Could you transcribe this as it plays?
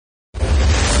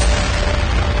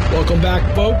Welcome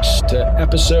back, folks, to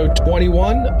episode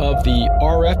 21 of the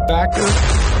RF Factor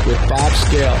with Bob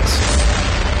Scales.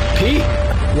 Pete,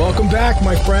 welcome back,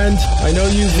 my friend. I know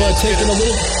you took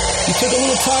a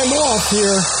little time off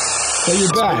here, but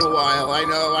you're back. It's been a while. I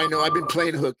know. I've been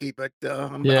playing hooky, but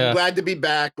I'm glad to be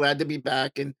back.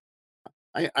 And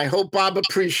I hope Bob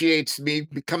appreciates me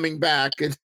coming back.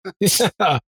 And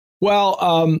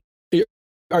Well,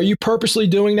 are you purposely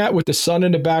doing that with the sun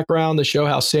in the background to show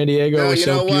how San Diego is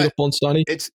so beautiful and sunny?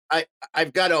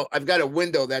 I've got a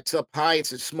window that's up high.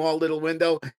 It's a small little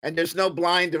window, and there's no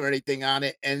blind or anything on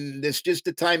it. And it's just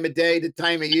the time of day, the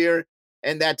time of year,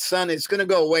 and that sun is going to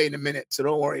go away in a minute. So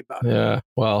don't worry about it. Yeah,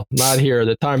 well, not here.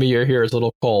 The time of year here is a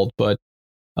little cold, but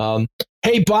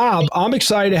hey, Bob, I'm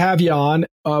excited to have you on.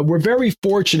 We're very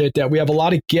fortunate that we have a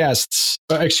lot of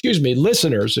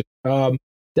listeners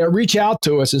that reach out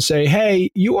to us and say, hey,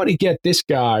 you want to get this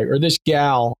guy or this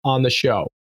gal on the show.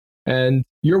 And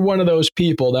you're one of those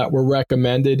people that were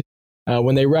recommended.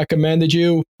 When they recommended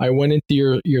you, I went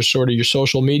into your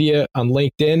social media on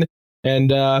LinkedIn,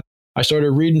 and I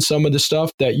started reading some of the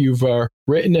stuff that you've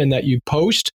written and that you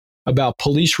post about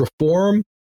police reform,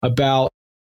 about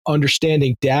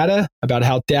understanding data, about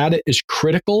how data is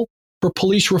critical for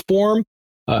police reform.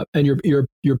 And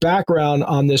your background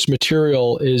on this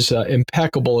material is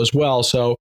impeccable as well.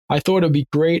 So I thought it'd be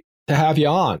great to have you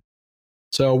on.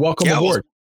 So welcome aboard.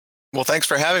 Well, thanks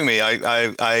for having me.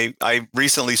 I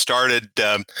recently started.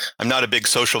 I'm not a big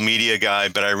social media guy,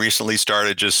 but I recently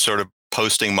started just sort of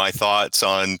posting my thoughts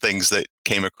on things that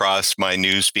came across my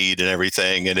news feed and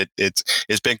everything. And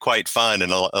it's been quite fun.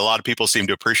 And a lot of people seem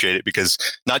to appreciate it because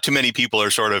not too many people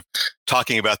are sort of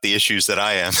talking about the issues that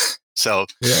I am. So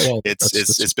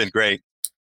it's been great.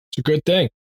 It's a good thing.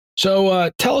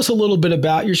 So tell us a little bit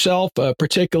about yourself,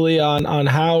 particularly on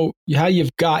how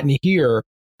you've gotten here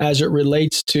as it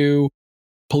relates to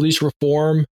police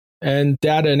reform and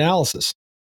data analysis.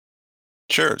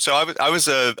 Sure. So I was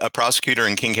a prosecutor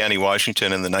in King County,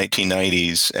 Washington in the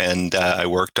 1990s, and I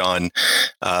worked on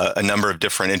a number of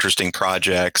different interesting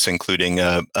projects, including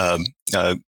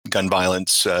gun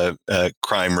violence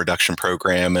crime reduction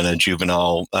program and a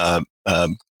juvenile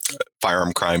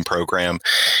firearm crime program.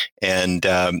 And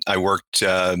I worked,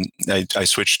 I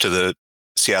switched to the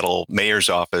Seattle mayor's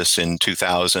office in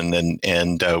 2000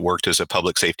 and worked as a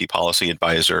public safety policy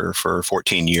advisor for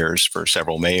 14 years for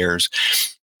several mayors.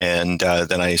 And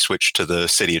then I switched to the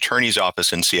city attorney's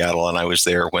office in Seattle, and I was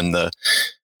there when the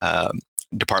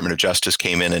Department of Justice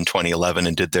came in 2011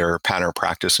 and did their pattern of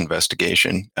practice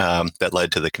investigation that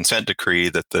led to the consent decree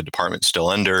that the department's still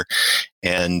under.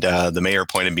 And the mayor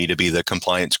appointed me to be the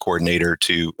compliance coordinator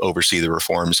to oversee the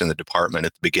reforms in the department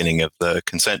at the beginning of the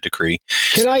consent decree.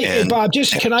 Can I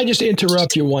just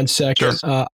interrupt you 1 second?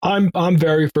 Sure. I'm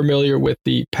very familiar with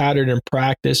the pattern and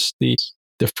practice, the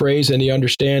phrase and the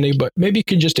understanding, but maybe you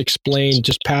can just explain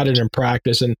just pattern and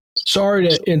practice. And sorry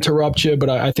to interrupt you, but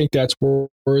I think that's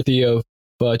worthy of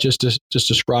just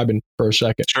describing for a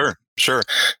second. Sure.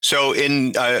 So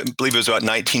in, I believe it was about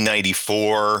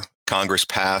 1994, Congress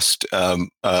passed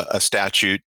a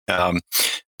statute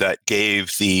that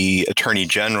gave the Attorney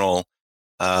General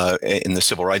in the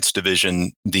Civil Rights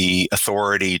Division the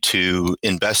authority to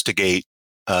investigate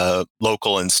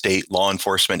local and state law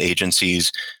enforcement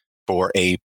agencies for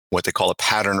what they call a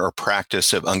pattern or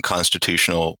practice of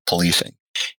unconstitutional policing.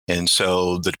 And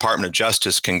so the Department of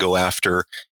Justice can go after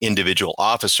individual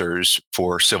officers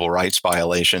for civil rights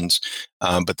violations,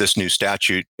 but this new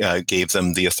statute gave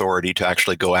them the authority to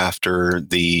actually go after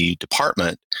the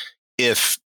department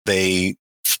if they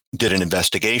did an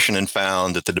investigation and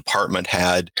found that the department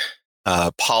had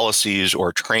policies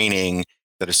or training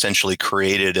that essentially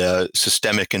created a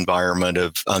systemic environment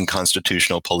of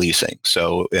unconstitutional policing.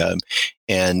 So,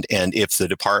 and if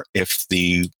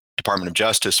the Department of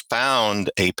Justice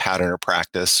found a pattern or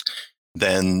practice,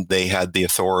 then they had the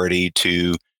authority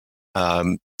to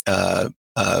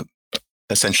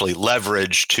essentially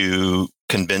leverage to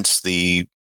convince the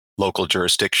local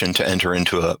jurisdiction to enter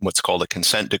into what's called a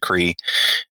consent decree,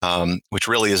 which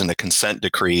really isn't a consent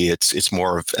decree. It's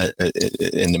more of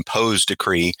an imposed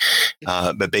decree.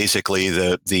 But basically,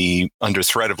 the under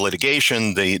threat of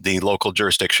litigation, the local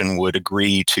jurisdiction would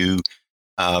agree to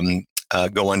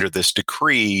go under this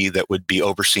decree that would be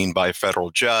overseen by a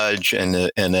federal judge and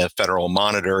a federal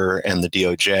monitor and the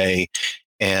DOJ.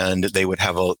 And they would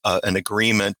have an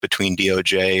agreement between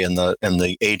DOJ and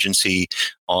the agency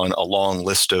on a long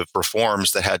list of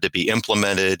reforms that had to be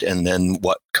implemented, and then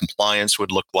what compliance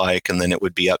would look like, and then it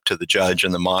would be up to the judge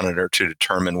and the monitor to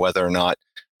determine whether or not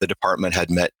the department had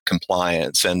met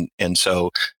compliance. And so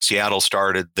Seattle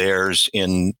started theirs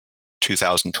in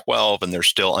 2012, and they're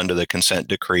still under the consent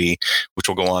decree, which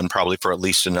will go on probably for at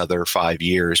least another 5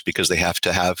 years, because they have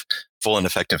to have full and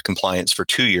effective compliance for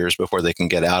 2 years before they can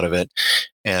get out of it.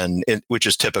 Which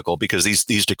is typical, because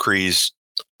these decrees,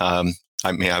 I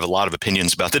mean, I have a lot of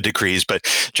opinions about the decrees, but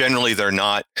generally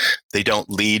they don't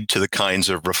lead to the kinds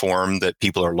of reform that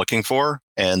people are looking for.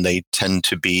 And they tend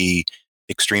to be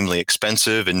extremely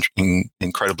expensive and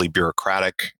incredibly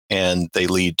bureaucratic, and they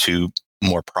lead to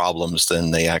more problems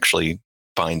than they actually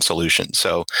find solutions.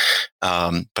 So,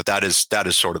 but that is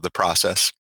sort of the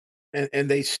process. And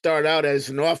they start out as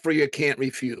an offer you can't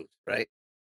refuse, right?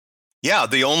 Yeah,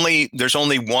 there's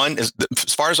only one, as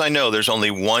far as I know, there's only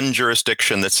one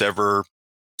jurisdiction that's ever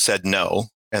said no,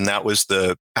 and that was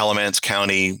the Alamance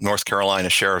County, North Carolina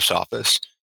Sheriff's Office.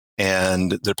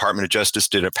 And the Department of Justice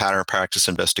did a pattern of practice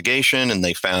investigation, and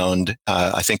they found,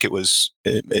 I think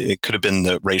it could have been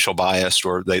the racial bias,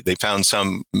 or they found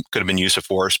some, could have been use of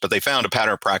force, but they found a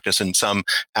pattern of practice in some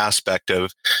aspect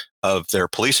of their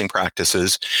policing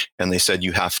practices. And they said,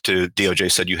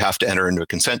 DOJ said, you have to enter into a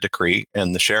consent decree.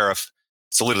 And the sheriff,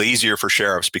 it's a little easier for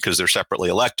sheriffs because they're separately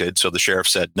elected. So the sheriff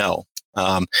said no.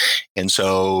 And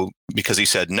so because he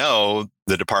said no,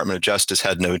 the Department of Justice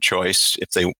had no choice,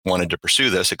 if they wanted to pursue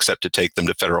this, except to take them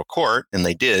to federal court. And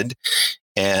they did.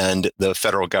 And the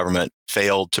federal government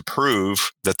failed to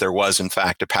prove that there was, in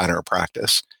fact, a pattern of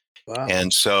practice. Wow.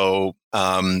 And so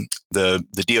the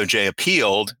DOJ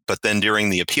appealed, but then during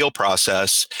the appeal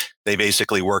process, they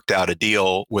basically worked out a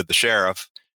deal with the sheriff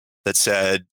that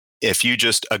said, if you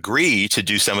just agree to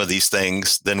do some of these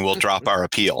things, then we'll drop our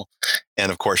appeal.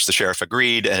 And of course, the sheriff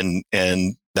agreed, and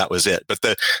that was it. But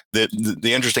the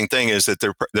interesting thing is that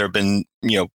there have been,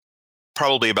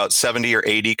 probably about 70 or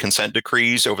 80 consent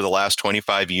decrees over the last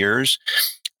 25 years,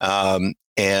 and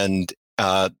during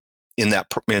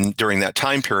that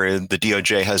time period, the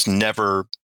DOJ has never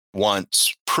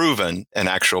once proven an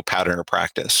actual pattern or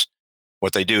practice.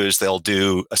 What they do is they'll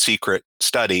do a secret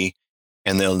study,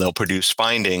 and they'll produce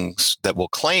findings that will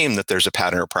claim that there's a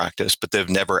pattern or practice, but they've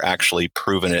never actually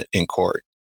proven it in court.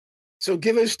 So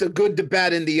give us the good, the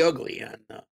bad, and the ugly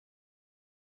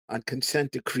on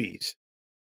consent decrees.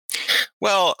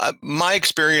 Well, my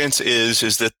experience is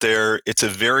that it's a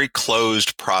very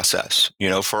closed process.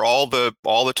 For all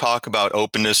the talk about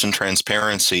openness and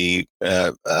transparency,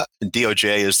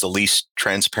 DOJ is the least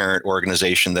transparent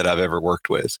organization that I've ever worked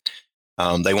with.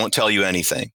 They won't tell you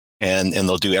anything. And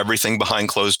they'll do everything behind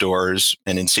closed doors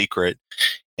and in secret.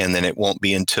 And then it won't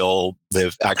be until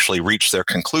they've actually reached their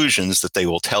conclusions that they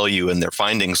will tell you in their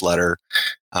findings letter.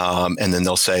 And then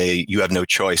they'll say, you have no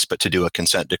choice but to do a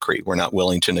consent decree. We're not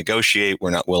willing to negotiate. We're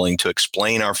not willing to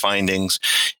explain our findings.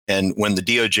 And when the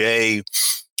DOJ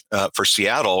for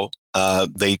Seattle,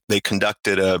 they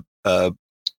conducted a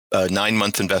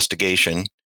 9-month investigation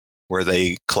where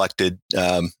they collected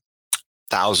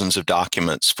thousands of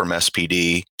documents from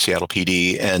SPD, Seattle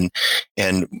PD,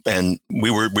 and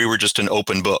we were just an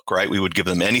open book, right? We would give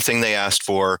them anything they asked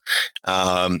for,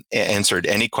 answered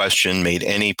any question, made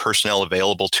any personnel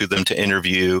available to them to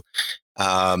interview,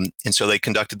 and so they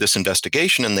conducted this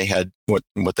investigation, and they had what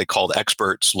they called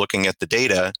experts looking at the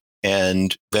data,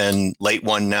 and then late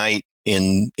one night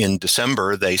in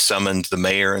December, they summoned the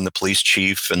mayor and the police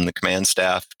chief and the command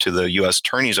staff to the U.S.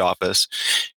 Attorney's office,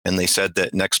 and they said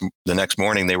that the next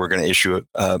morning they were going to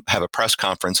have a press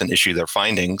conference and issue their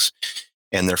findings.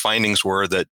 And their findings were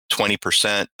that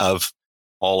 20% of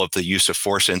all of the use of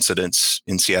force incidents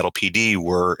in Seattle PD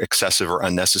were excessive or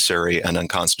unnecessary and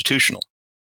unconstitutional.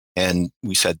 And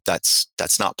we said that's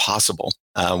not possible.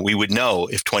 We would know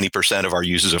if 20% of our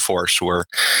uses of force were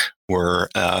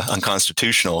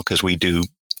unconstitutional, because we do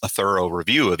a thorough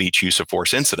review of each use of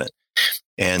force incident.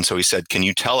 And so he said, can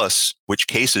you tell us which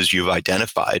cases you've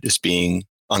identified as being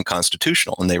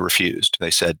unconstitutional? And they refused.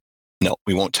 They said, no,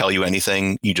 we won't tell you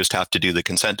anything. You just have to do the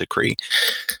consent decree.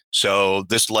 So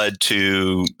this led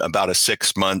to about a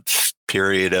 6-month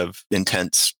period of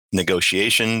intense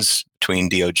negotiations between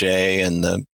DOJ and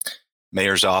the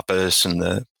mayor's office and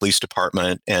the police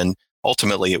department. And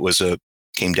ultimately it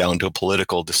came down to a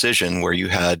political decision where you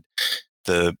had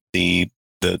the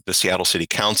Seattle City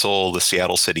Council, the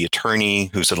Seattle City Attorney,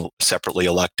 who's separately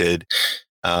elected,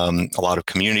 a lot of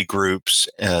community groups,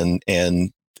 and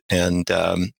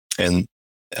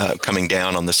coming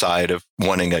down on the side of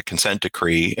wanting a consent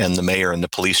decree, and the mayor and the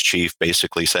police chief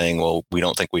basically saying, well, we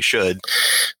don't think we should.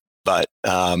 But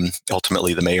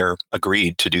ultimately, the mayor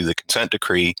agreed to do the consent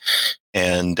decree,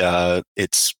 and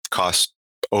it's cost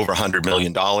over $100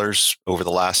 million over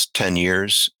the last 10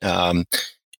 years.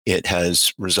 It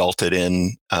has resulted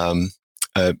in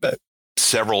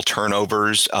several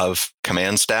turnovers of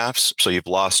command staffs. So you've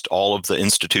lost all of the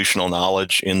institutional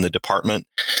knowledge in the department.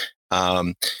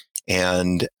 And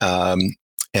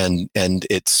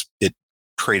it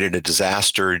created a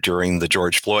disaster during the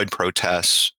George Floyd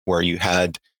protests, where you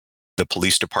had the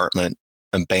police department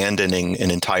abandoning an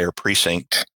entire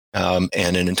precinct and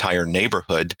an entire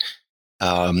neighborhood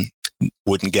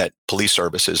wouldn't get police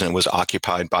services, and it was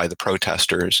occupied by the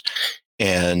protesters.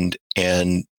 And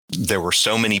there were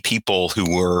so many people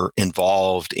who were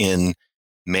involved in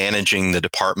managing the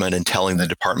department and telling the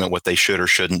department what they should or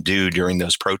shouldn't do during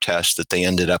those protests that they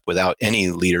ended up without any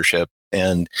leadership,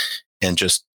 and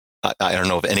just I don't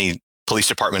know of any police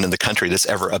department in the country that's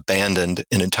ever abandoned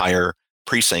an entire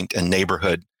precinct and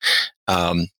neighborhood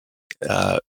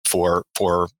for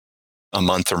a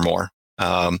month or more.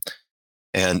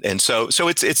 And so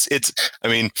it's I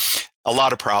mean, a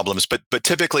lot of problems, but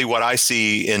typically what I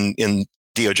see in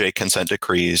DOJ consent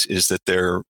decrees is that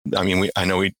I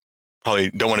know we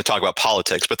probably don't want to talk about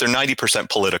politics, but they're 90%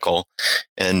 political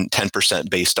and 10%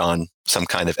 based on some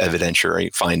kind of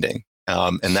evidentiary finding.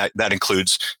 And that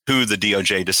includes who the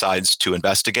DOJ decides to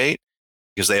investigate,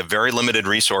 because they have very limited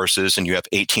resources, and you have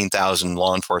 18,000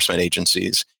 law enforcement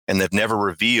agencies, and they've never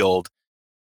revealed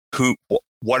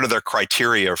what are their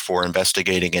criteria for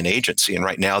investigating an agency. And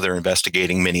right now they're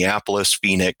investigating Minneapolis,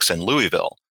 Phoenix, and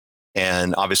Louisville.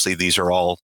 And obviously these are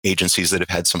all agencies that have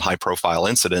had some high profile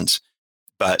incidents,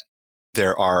 but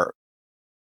there are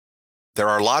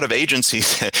a lot of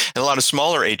agencies and a lot of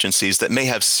smaller agencies that may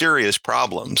have serious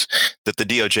problems that the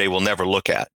DOJ will never look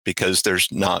at, because there's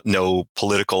no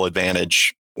political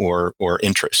advantage or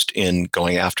interest in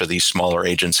going after these smaller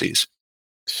agencies.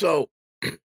 So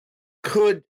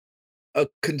could a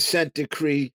consent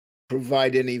decree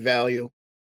provide any value?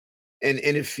 And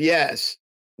if yes,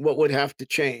 what would have to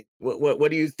change?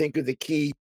 What do you think are the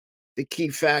key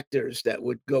factors that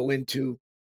would go into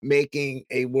making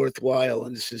a worthwhile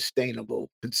and sustainable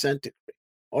consent decree?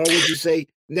 Or would you say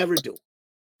never do?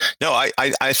 No,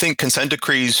 I think consent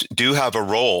decrees do have a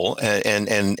role,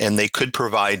 and they could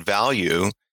provide value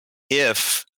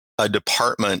if a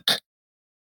department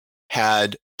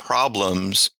had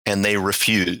problems and they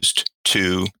refused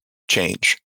to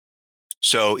change.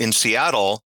 So in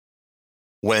Seattle,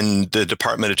 when the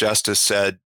Department of Justice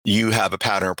said, you have a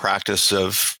pattern or practice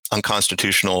of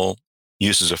unconstitutional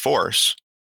uses of force,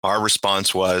 our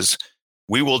response was,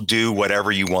 we will do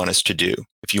whatever you want us to do.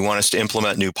 If you want us to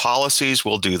implement new policies,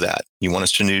 we'll do that. You want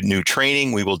us to do new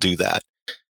training, we will do that.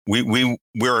 We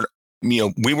were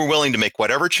willing to make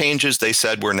whatever changes they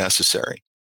said were necessary.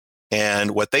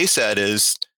 And what they said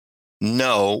is,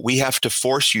 no, we have to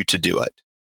force you to do it.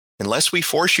 Unless we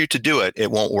force you to do it,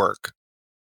 it won't work.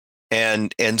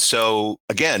 And so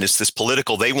again, it's this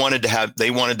political. They wanted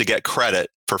to get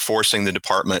credit for forcing the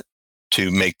department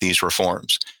to make these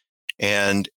reforms.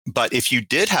 But if you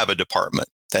did have a department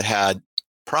that had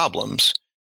problems,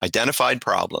 identified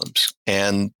problems,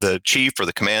 and the chief or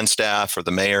the command staff or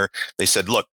the mayor, they said,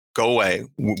 look, go away.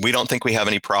 We don't think we have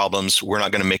any problems. We're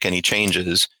not going to make any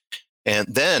changes. And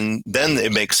then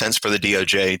it makes sense for the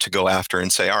DOJ to go after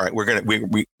and say, all right,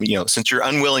 we since you're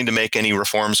unwilling to make any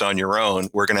reforms on your own,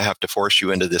 we're going to have to force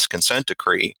you into this consent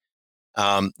decree.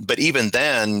 But even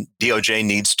then, DOJ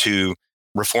needs to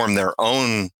reform their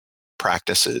own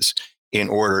practices in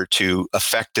order to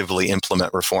effectively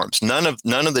implement reforms. None of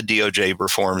the DOJ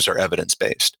reforms are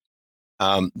evidence-based.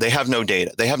 They have no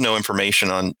data. They have no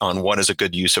information on what is a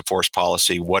good use of force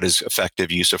policy, what is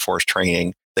effective use of force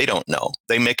training. They don't know.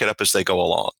 They make it up as they go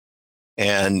along.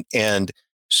 And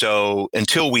so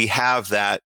until we have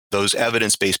those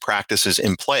evidence-based practices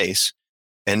in place,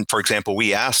 and for example,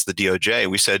 we asked the DOJ,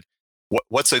 we said,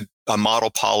 what's a model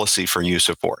policy for use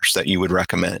of force that you would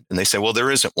recommend? And they said, well, there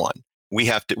isn't one. We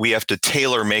have to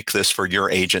tailor make this for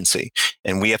your agency,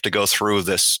 and we have to go through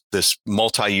this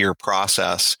multi-year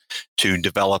process to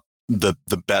develop the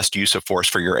best use of force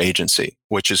for your agency,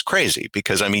 which is crazy,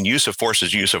 because I mean, use of force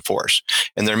is use of force,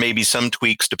 and there may be some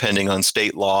tweaks depending on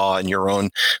state law and your own,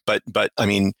 but I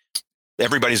mean,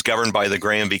 everybody's governed by the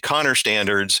Graham v. Connor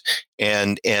standards,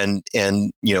 and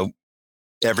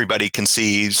everybody can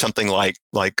see something like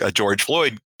a George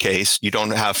Floyd case. You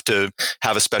don't have to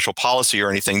have a special policy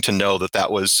or anything to know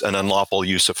that was an unlawful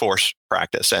use of force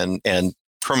practice and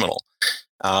criminal.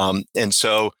 And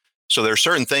so there are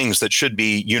certain things that should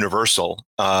be universal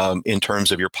in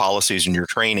terms of your policies and your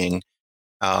training.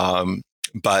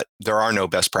 But there are no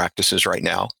best practices right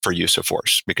now for use of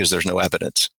force because there's no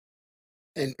evidence.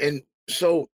 And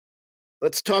so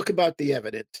let's talk about the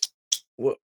evidence.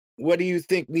 What do you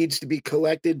think needs to be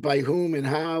collected by whom and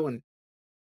how? And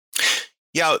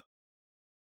yeah,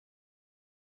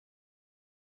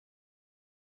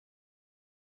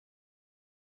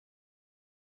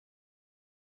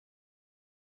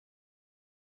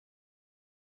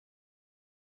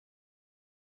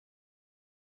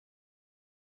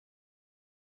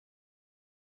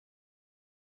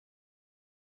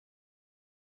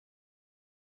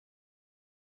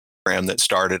 program that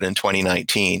started in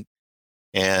 2019.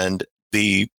 And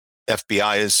the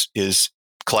FBI is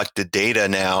collected data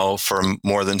now from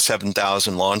more than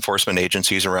 7,000 law enforcement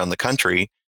agencies around the country,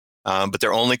 but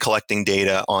they're only collecting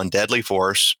data on deadly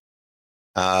force,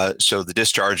 so the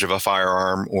discharge of a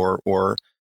firearm or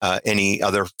any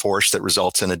other force that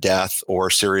results in a death or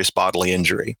serious bodily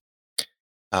injury.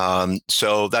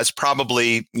 So that's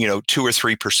probably 2 or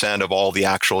 3% of all the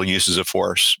actual uses of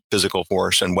force, physical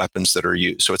force, and weapons that are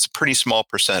used. So it's a pretty small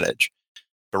percentage.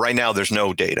 But right now, there's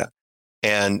no data.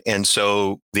 And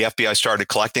so the FBI started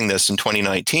collecting this in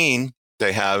 2019.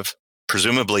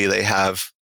 Presumably they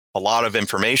have a lot of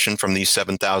information from these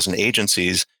 7,000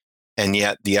 agencies, and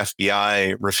yet the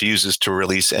FBI refuses to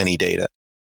release any data.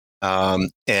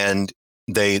 And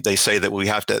they say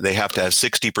that they have to have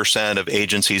 60% of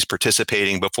agencies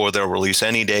participating before they'll release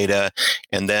any data.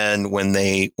 And then when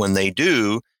they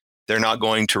do, they're not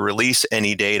going to release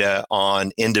any data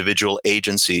on individual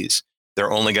agencies.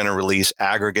 They're only going to release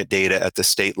aggregate data at the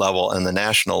state level and the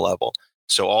national level.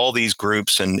 So all these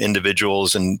groups and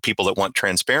individuals and people that want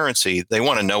transparency, they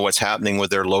want to know what's happening with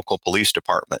their local police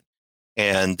department.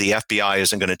 And the FBI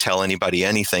isn't going to tell anybody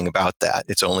anything about that.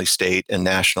 It's only state and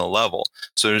national level.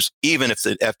 So even if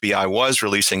the FBI was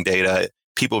releasing data,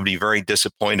 people would be very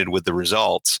disappointed with the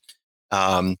results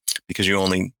because you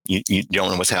don't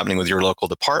know what's happening with your local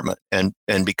department. And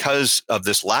because of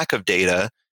this lack of data,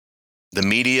 the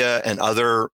media and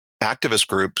other activist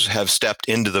groups have stepped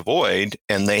into the void,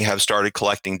 and they have started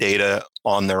collecting data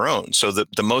on their own. So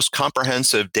the most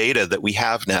comprehensive data that we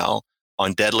have now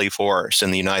on deadly force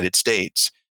in the United States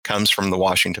comes from the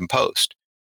Washington Post,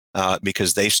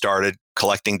 because they started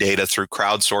collecting data through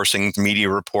crowdsourcing, media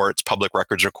reports, public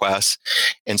records requests.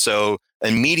 And so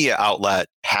a media outlet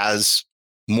has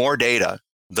more data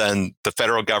than the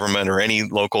federal government or any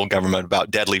local government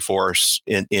about deadly force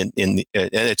and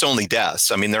it's only deaths.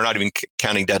 I mean, they're not even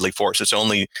counting deadly force. It's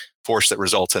only force that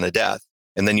results in a death.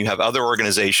 And then you have other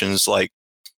organizations like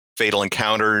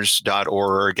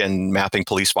fatalencounters.org and Mapping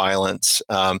Police Violence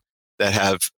that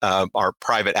have are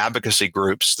private advocacy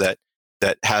groups that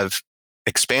have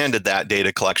expanded that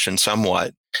data collection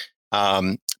somewhat.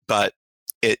 But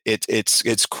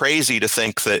it's crazy to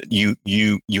think that you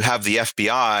have the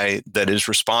FBI that is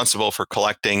responsible for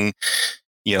collecting,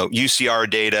 UCR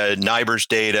data, NIBRS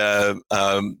data,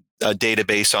 a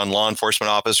database on law enforcement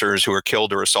officers who are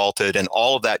killed or assaulted, and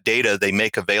all of that data they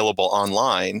make available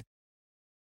online,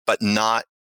 but not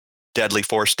deadly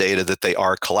force data that they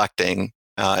are collecting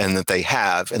and that they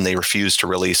have, and they refuse to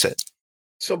release it.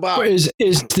 So, Bob, is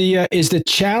the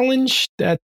challenge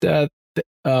that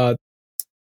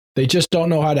they just don't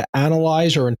know how to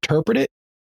analyze or interpret it?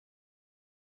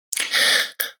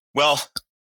 Well,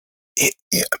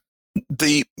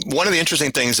 one of the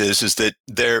interesting things is that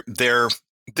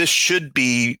this should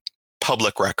be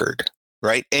public record,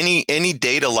 right? Any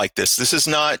data like this is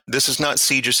not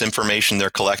CJIS information they're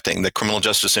collecting, the Criminal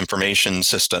Justice Information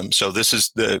System. So this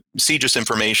is the CJIS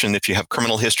information. If you have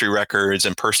criminal history records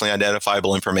and personally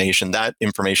identifiable information, that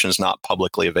information is not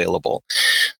publicly available.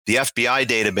 The FBI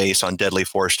database on deadly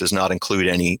force does not include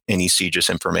any CJIS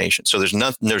information. So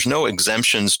there's no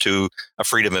exemptions to a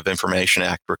Freedom of Information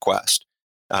Act request.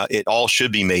 It all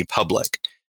should be made public.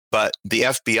 But the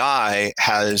FBI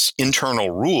has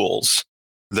internal rules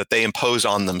that they impose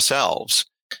on themselves,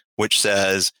 which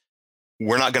says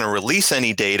we're not going to release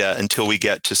any data until we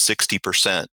get to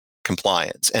 60%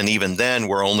 compliance. And even then,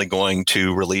 we're only going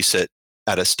to release it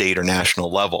at a state or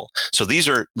national level. So these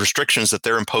are restrictions that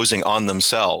they're imposing on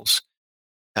themselves.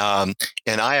 And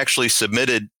I actually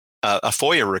submitted a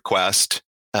FOIA request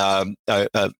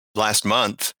last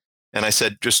month. And I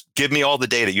said, just give me all the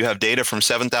data. You have data from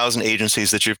 7,000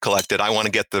 agencies that you've collected. I want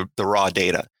to get the raw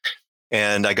data.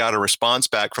 And I got a response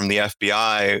back from the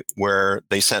FBI where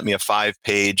they sent me a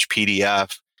 5-page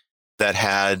PDF that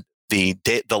had the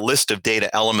list of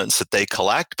data elements that they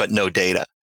collect, but no data.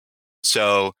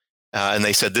 So, and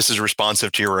they said, this is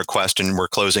responsive to your request and we're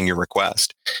closing your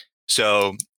request.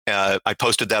 So I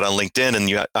posted that on LinkedIn,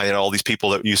 and I had all these people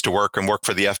that used to work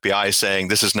for the FBI saying,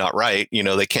 this is not right.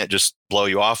 They can't just blow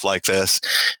you off like this.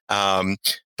 But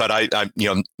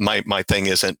my thing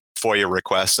isn't FOIA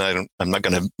requests. And I'm not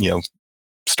going to,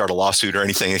 start a lawsuit or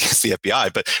anything against the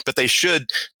FBI, but they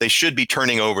should be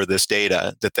turning over this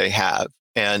data that they have.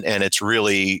 And it's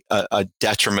really a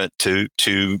detriment to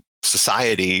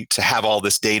society to have all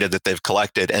this data that they've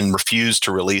collected and refuse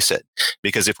to release it.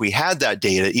 Because if we had that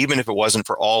data, even if it wasn't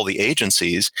for all the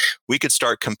agencies, we could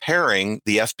start comparing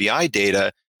the FBI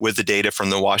data with the data from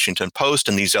the Washington Post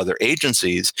and these other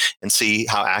agencies and see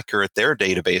how accurate their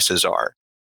databases are.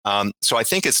 So I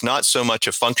think it's not so much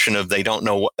a function of they don't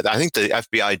know what. I think the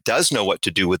FBI does know what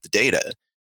to do with the data.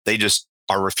 They just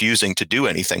are refusing to do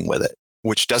anything with it,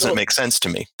 which doesn't make sense to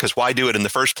me, because why do it in the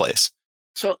first place?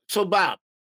 So Bob,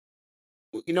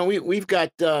 we've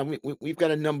got we've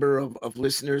got a number of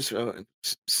listeners,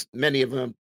 many of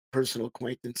them personal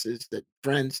acquaintances,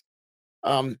 friends,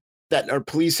 that are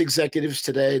police executives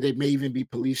today. They may even be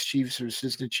police chiefs or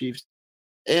assistant chiefs.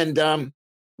 And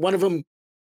one of them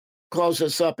calls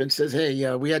us up and says, "Hey, you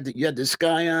had this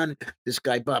guy on, this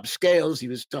guy Bob Scales. He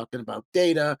was talking about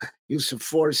data, use of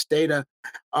force data.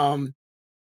 Um,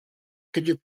 could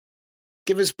you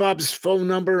give us Bob's phone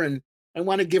number? And I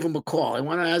want to give him a call. I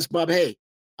want to ask Bob, hey,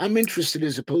 I'm interested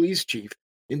as a police chief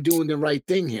in doing the right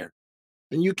thing here.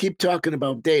 And you keep talking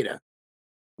about data.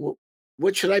 Well,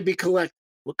 what should I be collecting?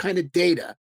 What kind of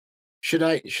data should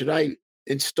I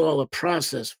install a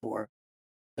process for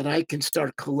that I can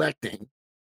start collecting,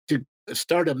 to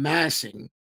start amassing,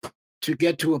 to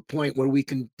get to a point where we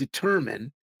can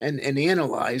determine and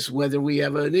analyze whether we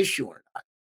have an issue or not?"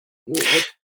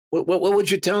 What would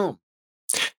you tell them?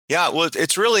 Yeah, well,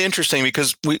 it's really interesting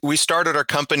because we started our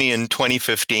company in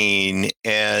 2015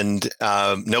 and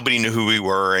nobody knew who we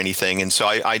were or anything. And so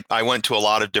I went to a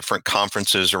lot of different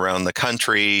conferences around the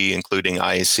country, including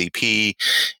IACP,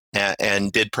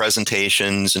 and did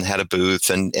presentations and had a booth.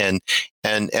 And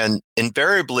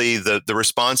invariably, the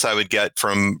response I would get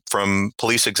from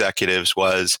police executives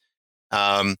was,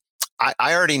 I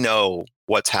already know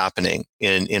what's happening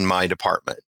in my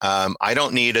department. I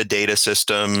don't need a data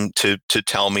system to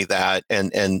tell me that,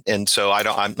 and so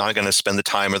I'm not going to spend the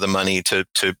time or the money to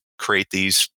create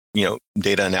these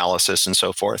data analysis and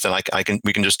so forth. And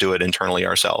we can just do it internally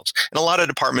ourselves. And a lot of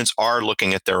departments are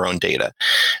looking at their own data.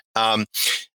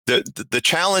 The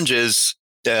challenge is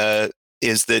that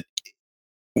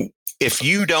if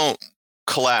you don't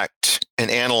collect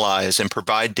and analyze and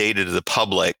provide data to the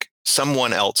public,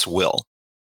 someone else will.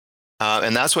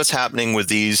 And that's what's happening with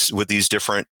these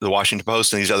different, the Washington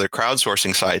Post and these other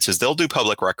crowdsourcing sites, is they'll do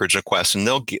public records requests and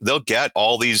they'll get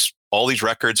all these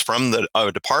records from the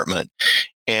department,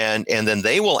 and then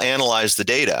they will analyze the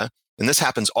data. And this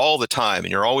happens all the time.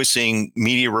 And you're always seeing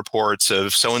media reports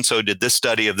of so-and-so did this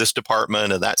study of this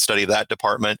department and that study of that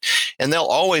department. And they'll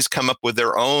always come up with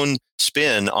their own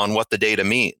spin on what the data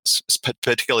means,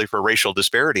 particularly for racial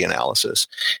disparity analysis.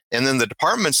 And then the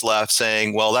department's left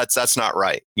saying, well, that's not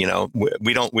right.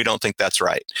 We don't think that's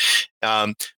right.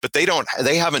 But they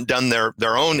haven't done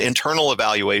their own internal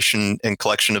evaluation and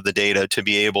collection of the data to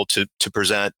be able to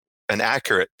present an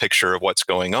accurate picture of what's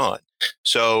going on.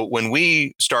 So when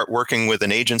we start working with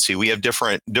an agency, we have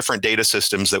different data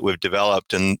systems that we've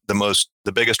developed, and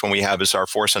the biggest one we have is our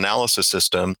force analysis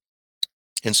system.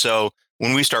 And so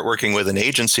when we start working with an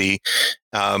agency,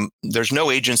 there's no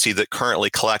agency that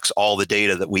currently collects all the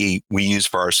data that we use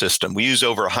for our system. We use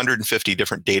over 150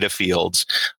 different data fields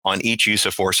on each use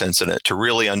of force incident to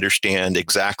really understand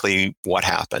exactly what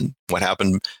happened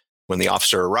when the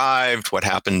officer arrived, what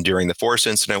happened during the force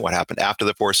incident, what happened after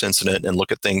the force incident, and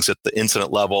look at things at the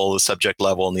incident level, the subject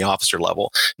level, and the officer level.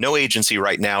 No agency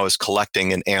right now is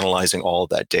collecting and analyzing all of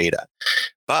that data.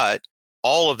 But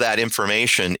all of that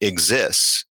information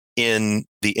exists in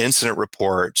the incident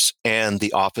reports and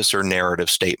the officer narrative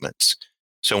statements.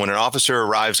 So when an officer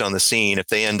arrives on the scene, if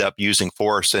they end up using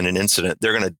force in an incident,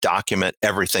 they're going to document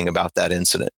everything about that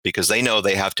incident, because they know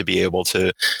they have to be able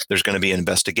to, there's going to be an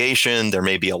investigation, there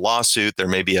may be a lawsuit, there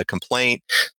may be a complaint.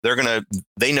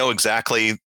 They know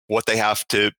exactly what they have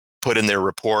to put in their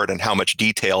report and how much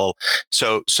detail.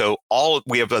 So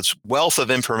we have this wealth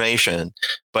of information,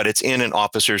 but it's in an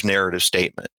officer's narrative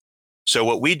statement. So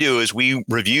what we do is we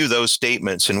review those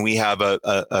statements, and we have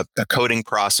a coding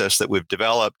process that we've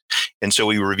developed. And so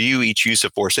we review each use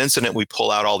of force incident, we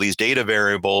pull out all these data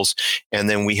variables, and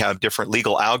then we have different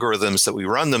legal algorithms that we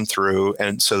run them through.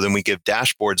 And so then we give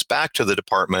dashboards back to the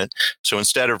department. So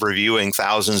instead of reviewing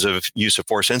thousands of use of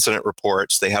force incident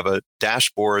reports, they have a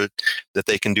dashboard that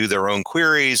they can do their own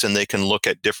queries, and they can look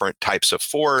at different types of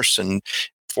force and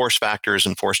force factors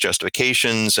and force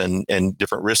justifications and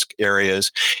different risk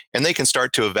areas. And they can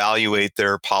start to evaluate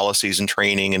their policies and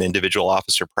training and individual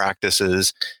officer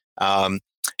practices.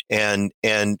 And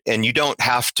you don't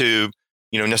have to,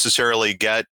 necessarily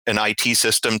get an IT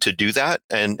system to do that.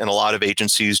 And a lot of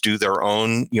agencies do their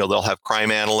own, they'll have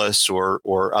crime analysts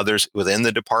or others within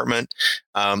the department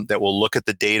that will look at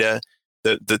the data.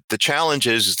 The challenge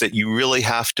is that you really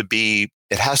have to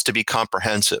it has to be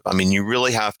comprehensive. I mean, you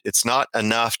really have, it's not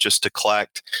enough just to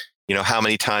collect, how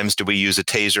many times did we use a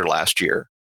taser last year?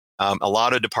 A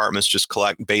lot of departments just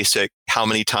collect basic, how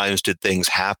many times did things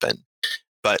happen?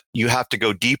 but you have to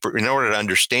go deeper. In order to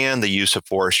understand the use of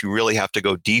force, you really have to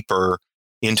go deeper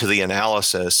into the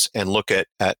analysis and look at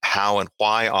how and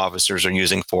why officers are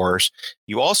using force.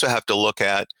 You also have to look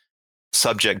at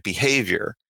subject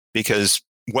behavior, because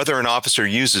whether an officer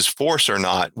uses force or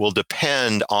not will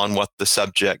depend on what the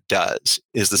subject does.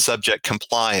 Is the subject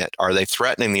compliant? Are they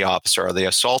threatening the officer? Are they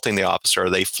assaulting the officer? Are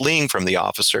they fleeing from the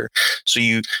officer? So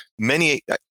many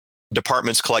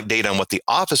departments collect data on what the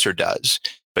officer does,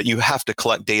 but you have to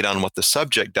collect data on what the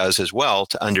subject does as well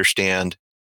to understand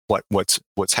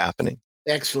what's happening.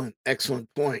 Excellent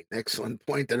point. Excellent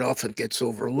point that often gets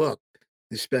overlooked,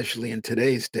 especially in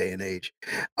today's day and age.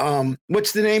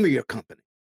 What's the name of your company?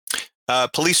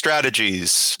 Police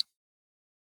Strategies.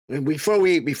 And before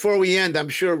we end, I'm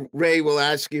sure Ray will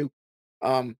ask you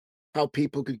how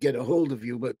people could get a hold of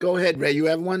you. But go ahead, Ray. You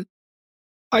have one?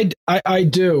 I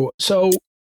do. So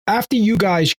after you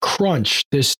guys crunch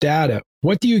this data,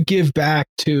 what do you give back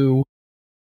to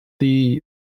the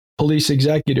police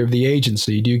executive, the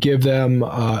agency? Do you give them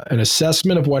an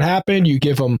assessment of what happened? Do you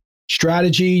give them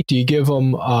strategy? Do you give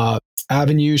them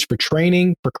avenues for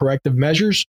training, for corrective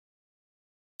measures?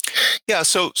 Yeah.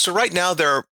 So right now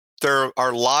there are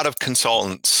a lot of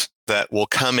consultants that will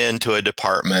come into a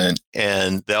department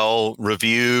and they'll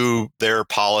review their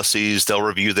policies, they'll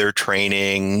review their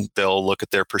training, they'll look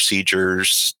at their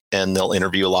procedures, and they'll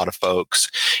interview a lot of folks,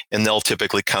 and they'll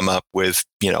typically come up with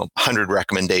 100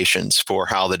 recommendations for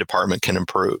how the department can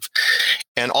improve.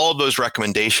 And all of those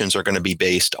recommendations are going to be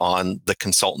based on the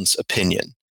consultant's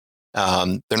opinion.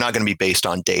 They're not going to be based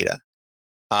on data.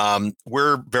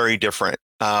 We're very different.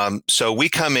 So we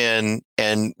come in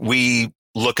and we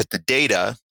look at the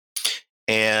data,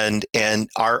 and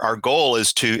our goal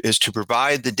is to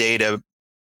provide the data,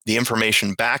 the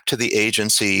information back to the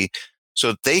agency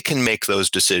so that they can make those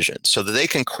decisions, so that they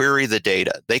can query the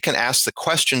data, they can ask the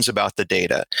questions about the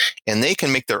data, and they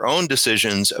can make their own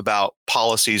decisions about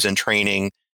policies and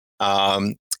training,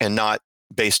 and not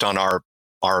based on our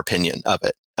opinion of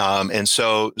it. And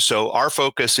so our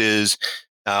focus is,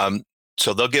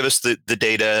 so they'll give us the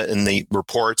data and the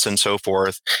reports and so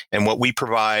forth. And what we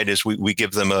provide is we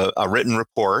give them a written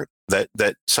report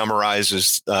that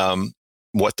summarizes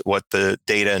what the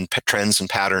data and trends and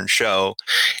patterns show.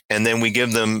 And then we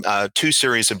give them 2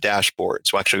 series of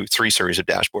dashboards, well, actually 3 series of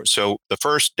dashboards. So the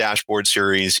first dashboard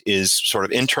series is sort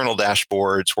of internal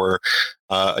dashboards where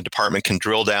a department can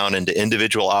drill down into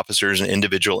individual officers and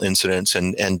individual incidents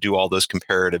and do all those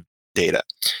comparative data.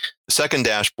 The second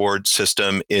dashboard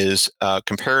system is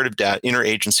comparative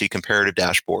interagency comparative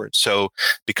dashboard. So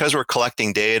because we're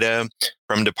collecting data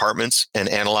from departments and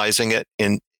analyzing it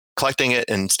and collecting it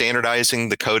and standardizing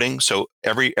the coding, so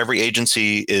every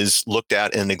agency is looked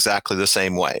at in exactly the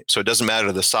same way. So it doesn't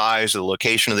matter the size or the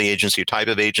location of the agency, type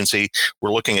of agency,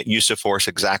 we're looking at use of force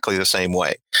exactly the same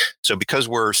way. So because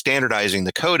we're standardizing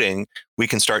the coding, we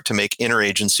can start to make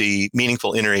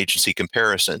meaningful interagency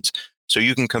comparisons. So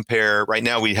you can compare, right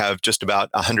now we have just about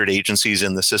 100 agencies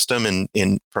in the system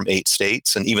from 8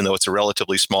 states. And even though it's a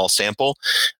relatively small sample,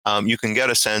 you can get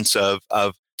a sense of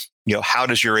how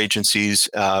does your agency's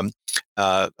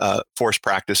force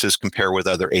practices compare with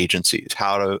other agencies?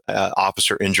 How do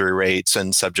officer injury rates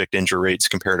and subject injury rates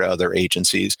compare to other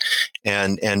agencies?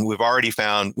 And we've already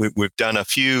found, we've done a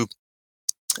few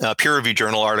peer-reviewed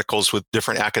journal articles with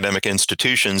different academic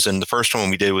institutions. And the first one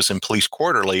we did was in Police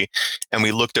Quarterly, and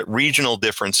we looked at regional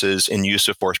differences in use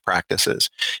of force practices.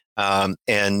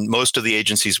 And most of the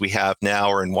agencies we have now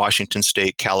are in Washington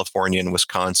State, California, and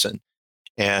Wisconsin.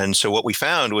 And so what we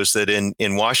found was that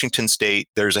in Washington State,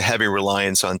 there's a heavy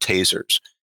reliance on tasers.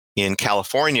 In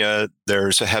California,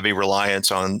 there's a heavy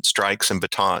reliance on strikes and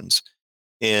batons.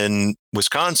 In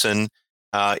Wisconsin,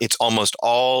 it's almost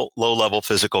all low-level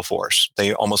physical force.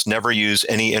 They almost never use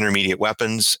any intermediate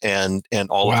weapons, and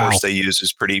all the force they use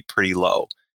is pretty low.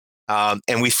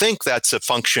 And we think that's a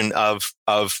function of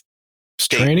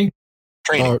state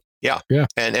training. Yeah.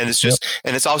 And it's just,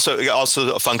 and it's also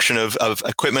a function of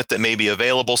equipment that may be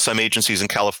available. Some agencies in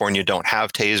California don't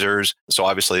have tasers, so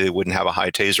obviously they wouldn't have a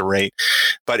high taser rate.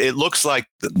 But it looks like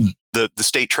the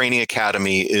State Training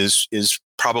Academy is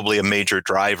probably a major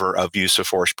driver of use of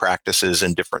force practices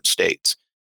in different states.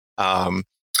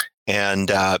 And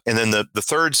then the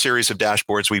third series of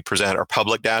dashboards we present are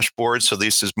public dashboards. So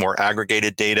this is more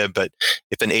aggregated data, but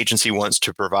if an agency wants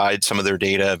to provide some of their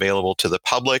data available to the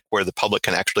public, where the public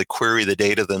can actually query the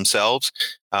data themselves,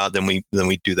 then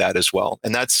we do that as well.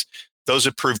 And those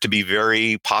have proved to be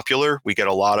very popular. We get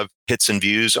a lot of hits and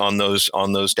views on those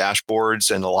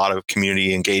dashboards, and a lot of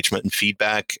community engagement and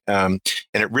feedback. And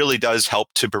it really does help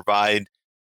to provide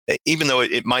even though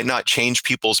it might not change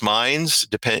people's minds,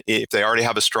 if they already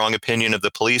have a strong opinion of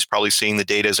the police, probably seeing the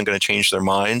data isn't going to change their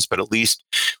minds, but at least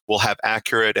we'll have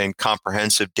accurate and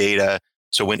comprehensive data.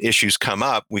 So when issues come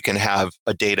up, we can have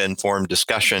a data-informed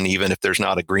discussion, even if there's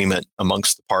not agreement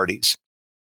amongst the parties.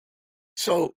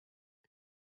 So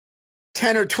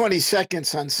 10 or 20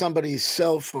 seconds on somebody's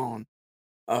cell phone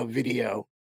video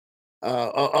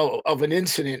of an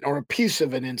incident or a piece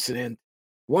of an incident,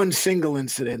 one single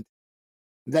incident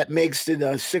that makes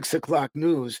it 6 o'clock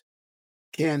news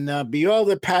can be all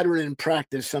the pattern and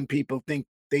practice some people think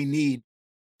they need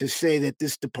to say that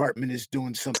this department is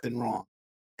doing something wrong.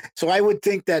 So I would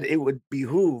think that it would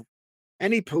behoove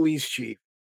any police chief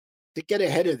to get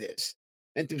ahead of this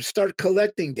and to start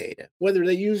collecting data, whether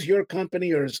they use your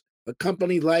company or a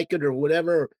company like it or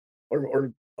whatever,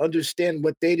 or understand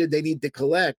what data they need to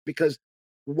collect. Because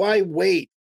why wait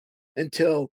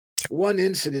until one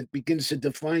incident begins to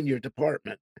define your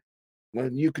department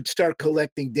when you could start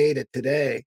collecting data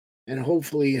today and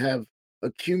hopefully have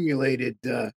accumulated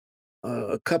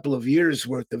a couple of years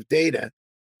worth of data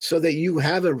so that you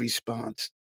have a response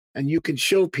and you can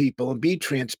show people and be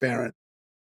transparent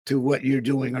to what you're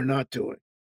doing or not doing.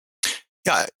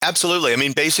 Yeah, absolutely. I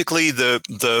mean, basically,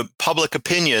 the public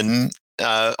opinion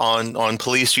on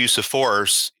police use of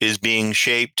force is being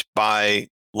shaped by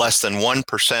less than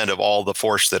 1% of all the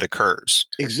force that occurs.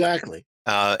 Exactly.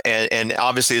 And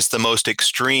obviously, it's the most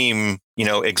extreme,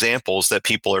 examples that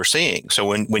people are seeing. So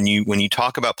when you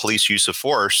talk about police use of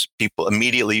force, people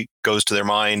immediately goes to their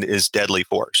mind is deadly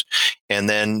force, and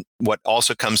then what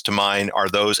also comes to mind are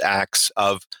those acts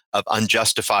of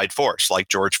unjustified force, like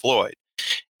George Floyd.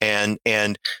 And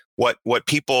what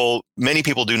many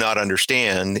people do not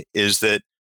understand is that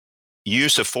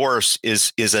use of force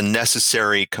is a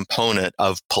necessary component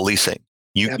of policing.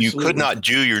 You could not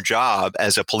do your job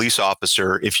as a police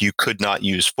officer if you could not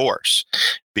use force,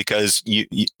 because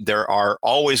there are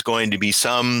always going to be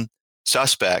some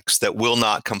suspects that will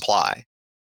not comply.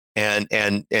 And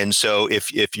so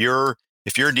if you're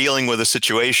dealing with a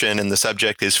situation and the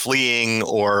subject is fleeing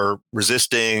or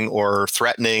resisting or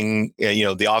threatening,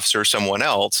 the officer or someone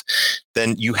else,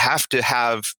 then you have to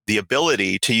have the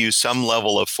ability to use some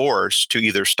level of force to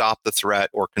either stop the threat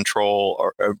or control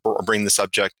or bring the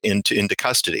subject into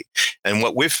custody. And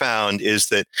what we've found is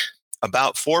that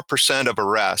about 4% of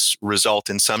arrests result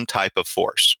in some type of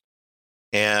force.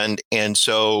 And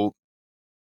so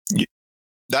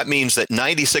that means that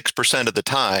 96% of the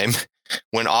time,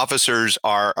 when officers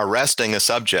are arresting a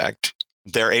subject,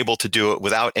 they're able to do it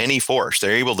without any force.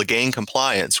 They're able to gain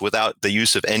compliance without the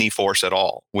use of any force at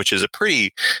all, which is a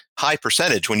pretty high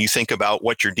percentage when you think about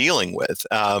what you're dealing with.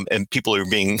 And people are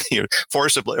being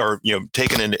forcibly or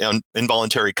taken in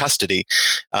involuntary custody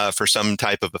for some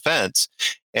type of offense.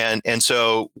 And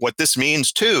so what this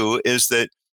means too is that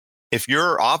if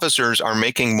your officers are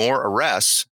making more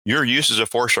arrests, your uses of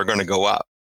force are going to go up.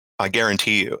 I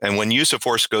guarantee you. And when use of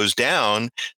force goes down,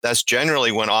 that's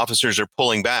generally when officers are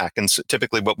pulling back. And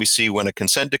typically what we see when a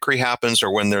consent decree happens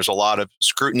or when there's a lot of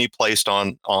scrutiny placed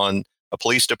on a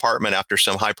police department after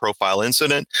some high profile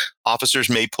incident, officers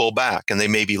may pull back and they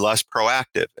may be less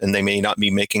proactive and they may not be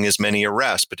making as many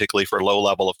arrests, particularly for low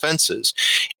level offenses.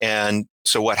 And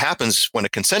so what happens when a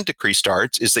consent decree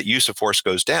starts is that use of force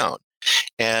goes down.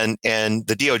 And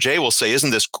the DOJ will say,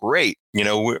 isn't this great?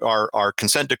 Our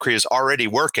consent decree is already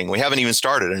working. We haven't even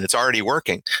started and it's already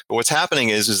working. But what's happening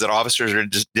is that officers are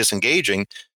disengaging,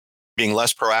 being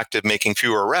less proactive, making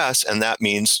fewer arrests. And that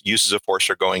means uses of force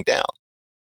are going down.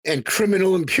 And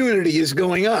criminal impunity is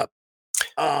going up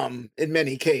in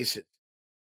many cases.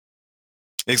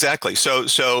 Exactly.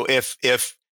 So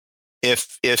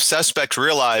if suspects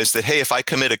realize that, hey, if I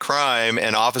commit a crime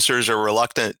and officers are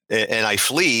reluctant and I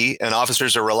flee and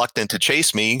officers are reluctant to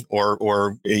chase me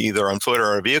or either on foot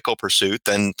or a vehicle pursuit,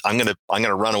 then I'm going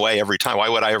to run away every time. Why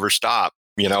would I ever stop,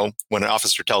 when an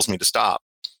officer tells me to stop?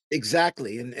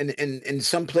 Exactly. And in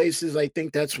some places, I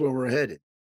think that's where we're headed.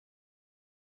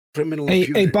 Criminal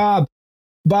impunity. Hey,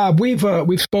 Bob,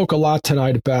 we've spoke a lot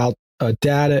tonight about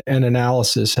data and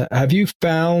analysis. Have you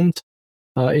found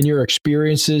in your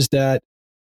experiences that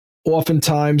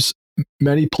oftentimes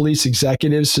many police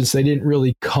executives, since they didn't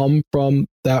really come from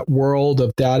that world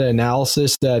of data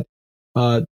analysis, that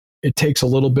it takes a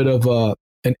little bit of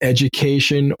an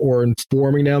education or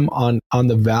informing them on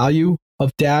the value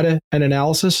of data and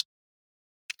analysis?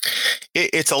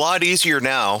 It's a lot easier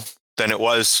now than it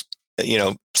was,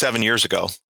 7 years ago.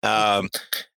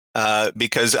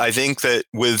 Because I think that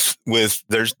with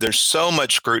there's so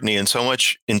much scrutiny and so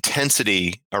much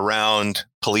intensity around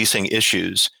policing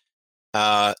issues,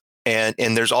 And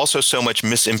there's also so much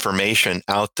misinformation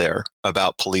out there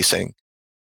about policing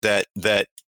that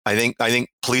I think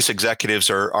police executives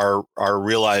are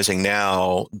realizing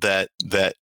now that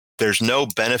there's no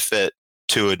benefit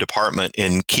to a department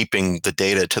in keeping the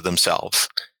data to themselves.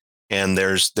 And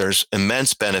there's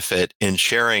immense benefit in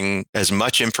sharing as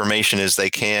much information as they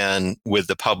can with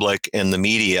the public and the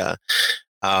media.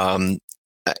 And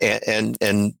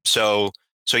so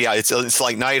yeah, it's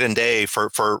like night and day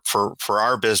for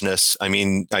our business. I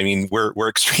mean, we're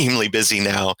extremely busy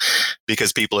now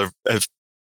because people have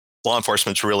law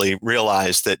enforcement's really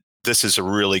realized that this is a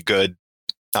really good.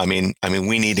 I mean,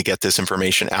 we need to get this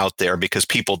information out there because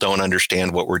people don't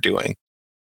understand what we're doing.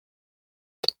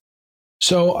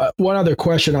 So one other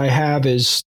question I have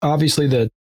is, obviously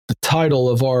the title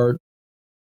of our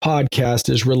podcast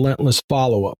is Relentless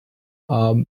Follow-Up.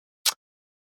 How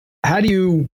do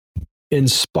you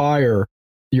inspire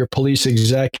your police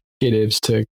executives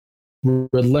to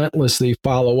relentlessly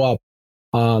follow up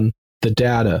on the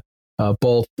data,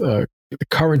 both the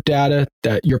current data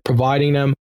that you're providing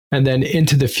them, and then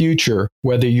into the future,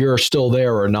 whether you're still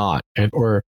there or not,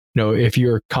 or if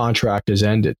your contract is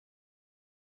ended?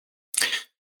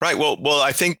 Right. Well,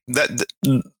 I think that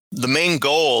the main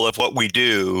goal of what we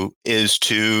do is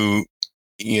to,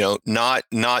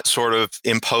 not sort of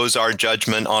impose our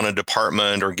judgment on a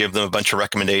department or give them a bunch of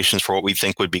recommendations for what we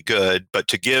think would be good, but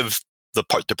to give the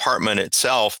department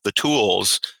itself the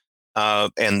tools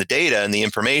and the data and the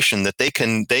information that they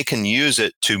can use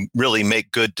it to really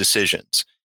make good decisions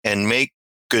and make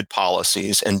good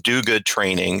policies and do good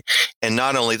training. And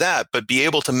not only that, but be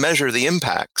able to measure the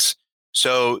impacts.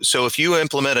 So if you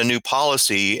implement a new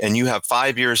policy and you have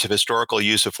 5 years of historical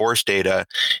use of force data,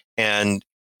 and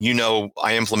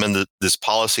I implemented this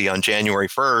policy on January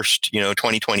 1st,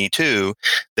 2022,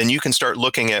 then you can start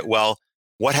looking at, well,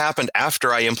 what happened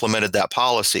after I implemented that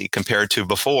policy compared to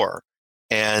before?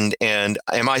 And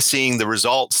am I seeing the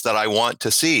results that I want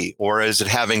to see, or is it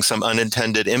having some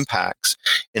unintended impacts?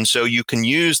 And so you can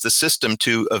use the system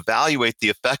to evaluate the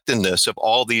effectiveness of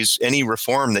any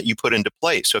reform that you put into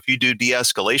place. So if you do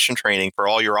de-escalation training for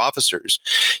all your officers,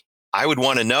 I would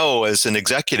want to know as an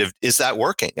executive, is that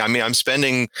working? I mean, I'm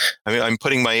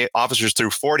putting my officers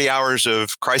through 40 hours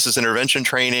of crisis intervention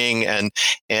training and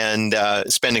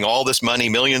spending all this money,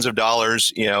 millions of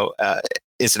dollars,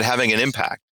 is it having an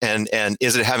impact? And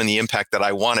is it having the impact that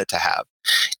I want it to have?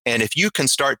 And if you can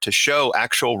start to show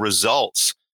actual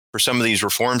results for some of these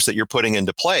reforms that you're putting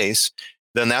into place,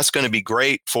 then that's going to be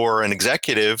great for an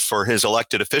executive, for his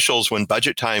elected officials when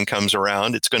budget time comes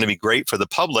around. It's going to be great for the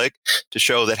public to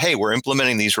show that, hey, we're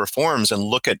implementing these reforms and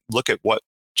look at what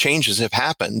changes have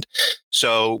happened.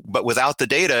 So, but without the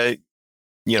data,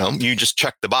 you just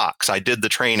check the box. I did the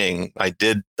training. I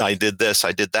did this.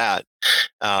 I did that.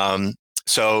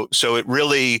 So it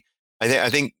really, I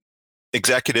think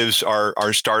executives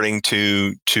are starting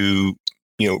to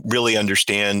really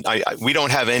understand. We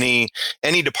don't have any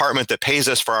department that pays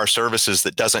us for our services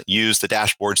that doesn't use the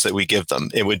dashboards that we give them.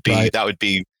 It would be right. That would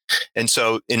be, and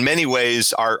so in many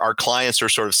ways, our clients are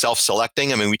sort of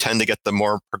self-selecting. I mean, we tend to get the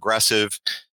more progressive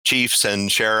chiefs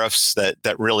and sheriffs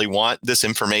that really want this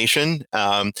information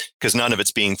because none of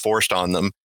it's being forced on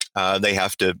them. They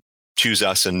have to choose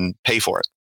us and pay for it.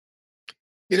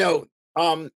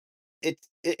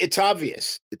 It's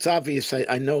obvious. It's obvious.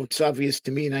 I know it's obvious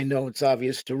to me, and I know it's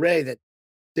obvious to Ray that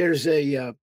there's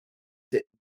a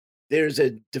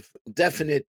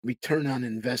definite return on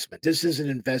investment. This is an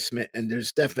investment, and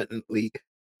there's definitely,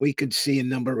 we could see a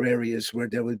number of areas where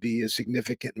there would be a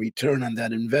significant return on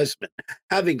that investment.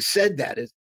 Having said that,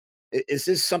 is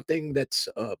this something that's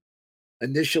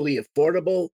initially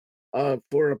affordable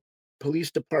for a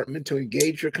police department to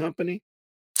engage your company?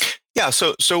 Yeah,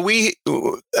 so we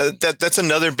that's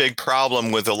another big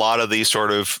problem with a lot of these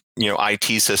sort of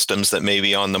IT systems that may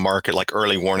be on the market, like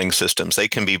early warning systems. They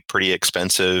can be pretty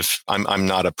expensive. I'm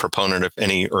not a proponent of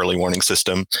any early warning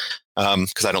system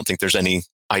because I don't think there's any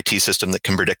IT system that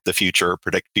can predict the future or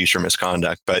predict future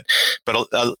misconduct. But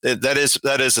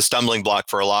that is a stumbling block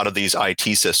for a lot of these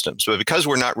IT systems. But because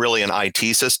we're not really an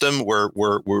IT system, we're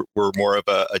more of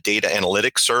a data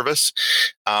analytics service.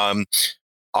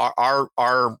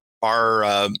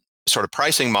 Our sort of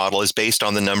pricing model is based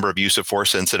on the number of use of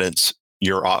force incidents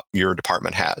your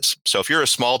department has. So if you're a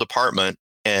small department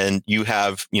and you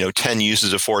have 10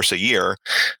 uses of force a year,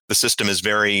 the system is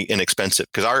very inexpensive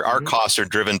because our costs are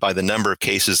driven by the number of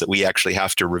cases that we actually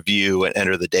have to review and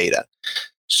enter the data.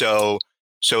 So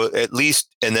So at least,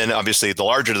 and then obviously the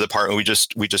larger the department,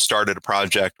 we just started a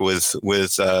project with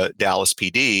Dallas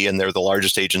PD, and they're the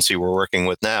largest agency we're working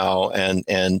with now, and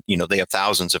they have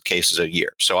thousands of cases a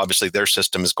year. So obviously their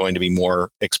system is going to be more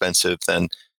expensive than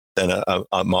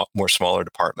a more smaller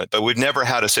department. But we've never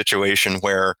had a situation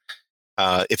where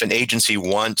if an agency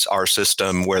wants our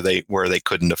system where they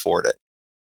couldn't afford it.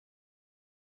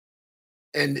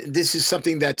 And this is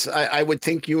something that's, I would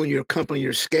think you and your company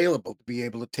are scalable to be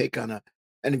able to take on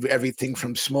everything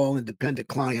from small independent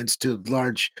clients to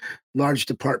large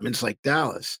departments like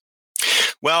Dallas.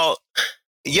 Well,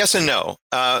 yes and no.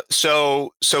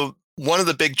 So one of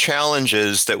the big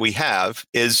challenges that we have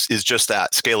is just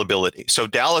that, scalability. So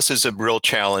Dallas is a real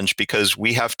challenge because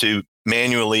we have to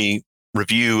manually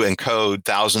review and code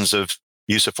thousands of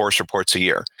use of force reports a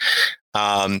year.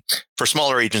 For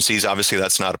smaller agencies, obviously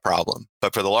that's not a problem,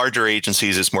 but for the larger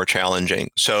agencies, it's more challenging.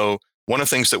 So one of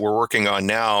the things that we're working on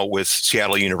now with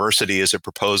Seattle University is a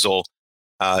proposal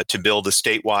to build a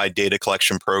statewide data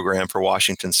collection program for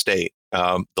Washington State.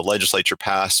 The legislature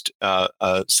passed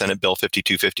Senate Bill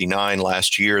 5259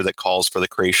 last year that calls for the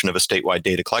creation of a statewide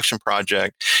data collection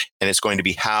project, and it's going to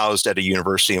be housed at a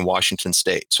university in Washington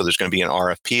State. So there's going to be an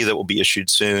RFP that will be issued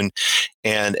soon.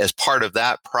 And as part of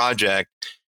that project,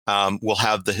 we'll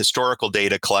have the historical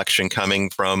data collection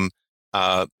coming from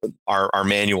our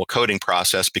manual coding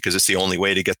process, because it's the only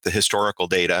way to get the historical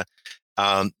data.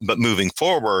 But moving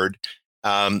forward,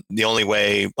 the only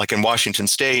way, like in Washington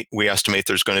State, we estimate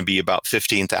there's going to be about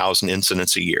 15,000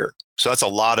 incidents a year. So that's a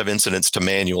lot of incidents to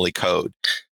manually code.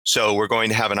 So we're going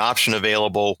to have an option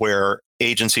available where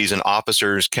agencies and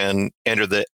officers can enter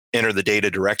the data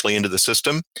directly into the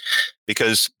system,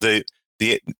 because the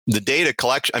data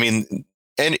collection, I mean,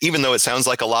 and even though it sounds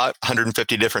like a lot,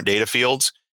 150 different data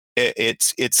fields,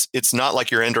 it's not like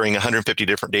you're entering 150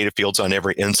 different data fields on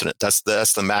every incident. That's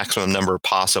the maximum number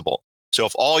possible. So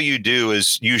if all you do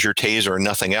is use your taser and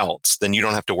nothing else, then you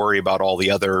don't have to worry about all the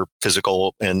other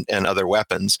physical and other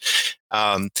weapons.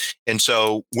 And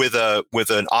so with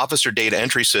an officer data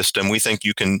entry system, we think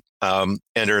you can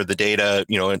enter the data,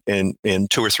 in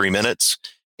 2 or 3 minutes.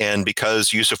 And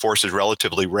because use of force is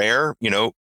relatively rare,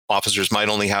 officers might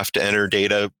only have to enter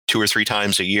data 2 or 3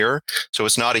 times a year. So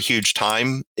it's not a huge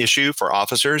time issue for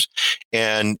officers.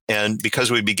 And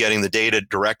because we'd be getting the data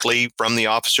directly from the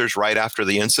officers right after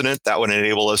the incident, that would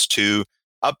enable us to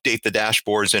update the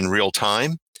dashboards in real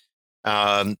time.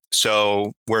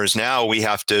 So whereas now we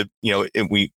have to,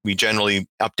 we generally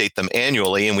update them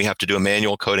annually, and we have to do a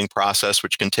manual coding process,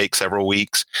 which can take several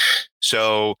weeks.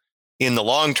 So in the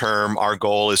long term, our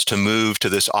goal is to move to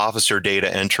this officer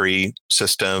data entry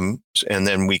system, and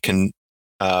then we can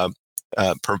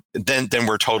then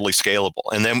we're totally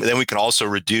scalable, and then we can also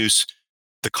reduce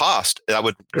the cost. That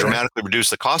would dramatically reduce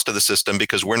the cost of the system,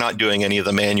 because we're not doing any of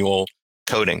the manual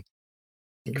coding.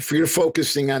 If you're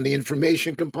focusing on the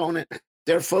information component,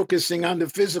 they're focusing on the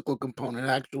physical component,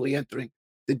 actually entering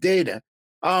the data.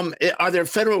 Are there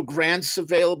federal grants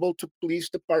available to police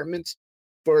departments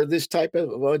for this type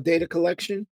of data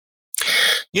collection?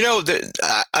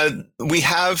 We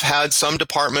have had some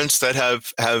departments that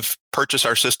have purchased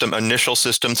our initial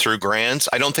system through grants.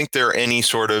 I don't think there are any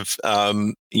sort of,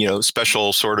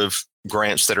 special sort of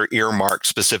grants that are earmarked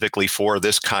specifically for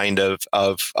this kind of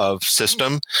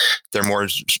system. They're more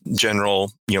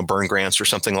general, burn grants or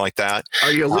something like that.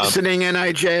 Are you listening,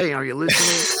 NIJ? Are you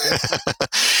listening?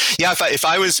 Yeah, if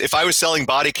I was selling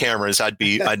body cameras, I'd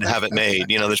have it made.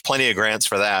 There's plenty of grants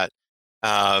for that.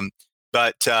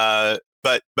 But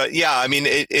yeah, I mean,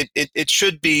 it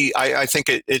should be. I think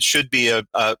it should be a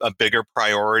bigger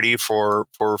priority for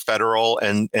federal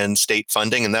and state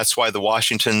funding, and that's why the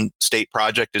Washington State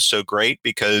project is so great,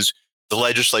 because the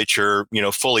legislature,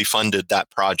 fully funded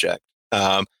that project,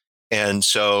 and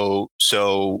so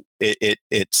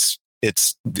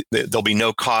there'll be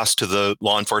no cost to the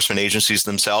law enforcement agencies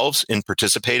themselves in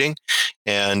participating,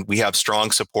 and we have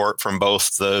strong support from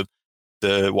both the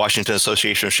Washington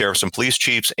Association of Sheriffs and Police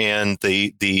Chiefs and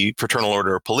the Fraternal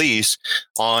Order of Police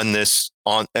on this.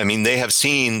 They have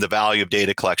seen the value of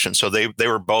data collection. So they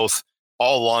were both,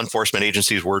 all law enforcement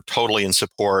agencies were totally in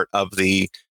support of the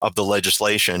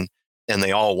legislation, and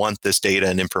they all want this data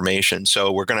and information.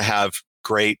 So we're going to have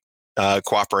great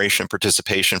cooperation and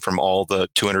participation from all the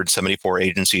 274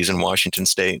 agencies in Washington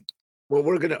State. Well,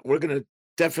 we're gonna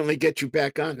definitely get you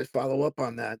back on to follow up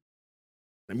on that.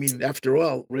 I mean, after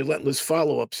all, relentless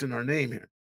follow-ups in our name here.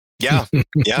 Yeah, that'd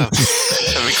be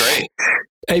great.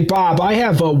 Hey, Bob, I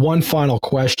have one final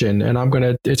question, and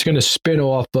it's gonna spin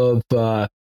off of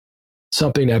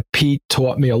something that Pete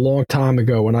taught me a long time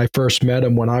ago when I first met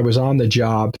him, when I was on the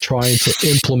job trying to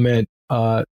implement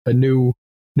a new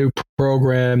new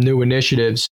program, new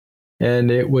initiatives.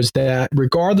 And it was that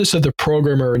regardless of the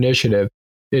program or initiative,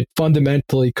 it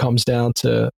fundamentally comes down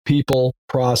to people,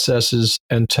 processes,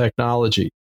 and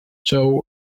technology. So,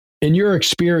 in your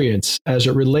experience, as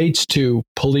it relates to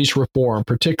police reform,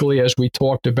 particularly as we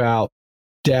talked about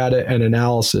data and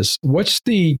analysis, what's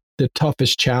the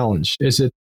toughest challenge? Is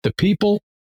it the people?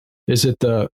 Is it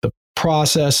the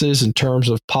processes in terms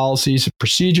of policies and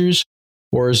procedures?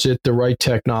 Or is it the right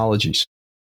technologies?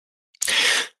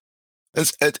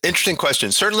 It's an interesting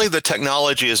question. Certainly the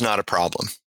technology is not a problem,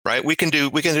 right? We can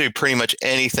do pretty much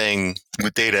anything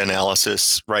with data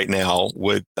analysis right now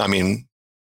with,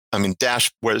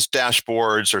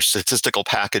 dashboards or statistical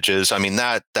packages. I mean,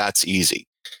 that's easy.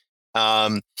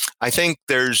 I think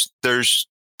there's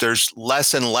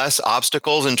less and less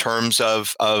obstacles in terms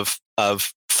of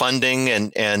funding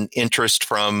and interest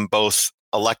from both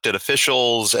elected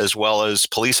officials as well as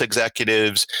police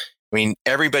executives. I mean,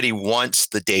 everybody wants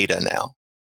the data now.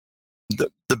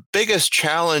 The biggest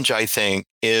challenge, I think,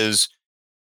 is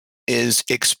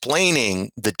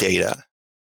explaining the data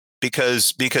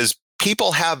because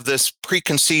people have this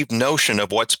preconceived notion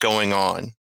of what's going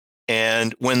on.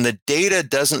 And when the data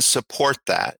doesn't support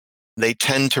that, they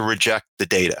tend to reject the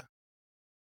data.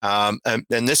 And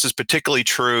this is particularly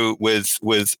true with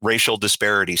racial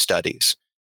disparity studies.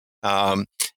 And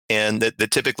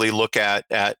that typically look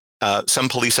at some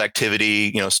police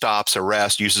activity, stops,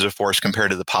 arrests, uses of force compared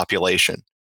to the population.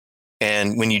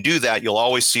 And when you do that, you'll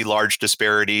always see large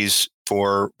disparities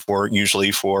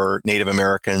usually for Native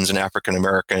Americans and African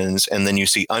Americans, and then you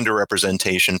see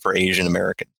underrepresentation for Asian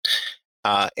Americans.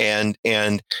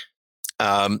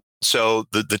 So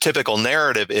the typical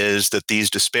narrative is that these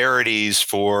disparities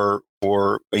for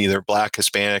either Black,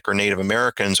 Hispanic, or Native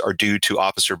Americans are due to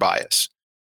officer bias.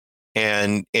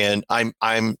 And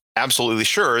I'm absolutely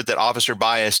sure that officer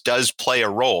bias does play a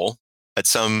role at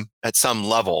some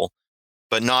level,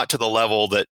 but not to the level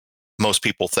that most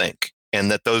people think, and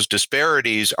that those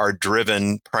disparities are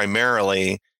driven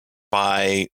primarily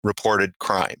by reported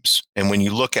crimes. And when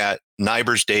you look at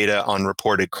NIBR's data on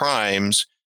reported crimes,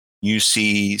 you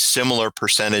see similar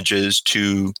percentages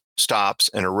to stops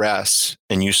and arrests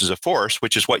and uses of force,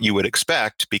 which is what you would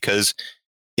expect, because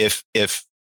if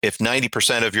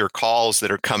 90% of your calls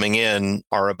that are coming in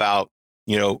are about,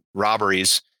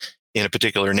 robberies in a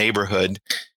particular neighborhood,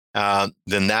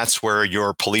 then that's where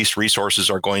your police resources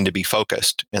are going to be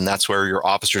focused. And that's where your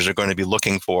officers are going to be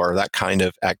looking for that kind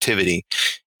of activity.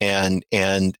 And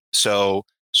so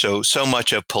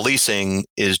much of policing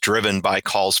is driven by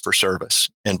calls for service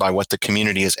and by what the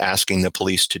community is asking the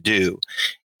police to do.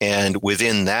 And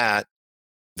within that,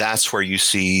 that's where you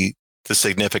see the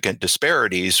significant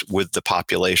disparities with the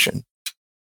population.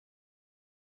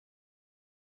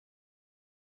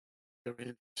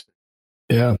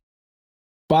 Yeah.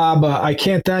 Bob, I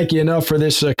can't thank you enough for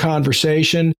this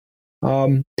conversation.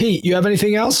 Pete, you have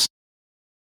anything else?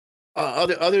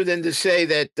 Other than to say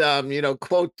that,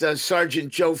 quote Sergeant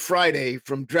Joe Friday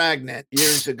from Dragnet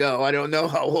years ago. I don't know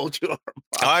how old you are.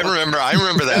 I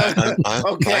remember that.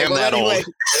 Okay, I am that anyway, old.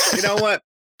 You know what?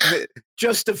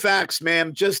 Just the facts,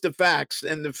 ma'am. Just the facts,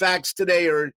 and the facts today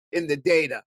are in the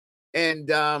data. And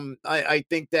I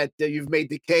think that you've made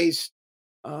the case.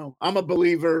 I'm a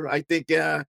believer. I think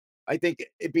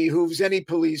it behooves any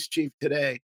police chief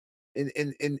today, in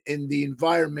the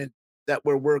environment that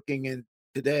we're working in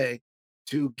today,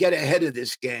 to get ahead of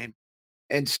this game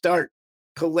and start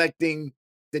collecting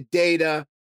the data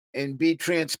and be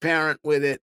transparent with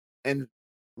it and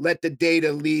let the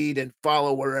data lead and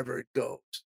follow wherever it goes.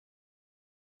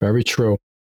 Very true.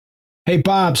 Hey,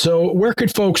 Bob, so where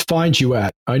could folks find you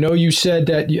at? I know you said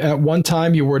that at one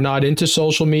time you were not into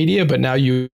social media, but now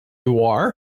you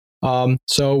are.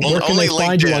 So where can they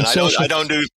find you on social? I don't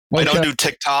do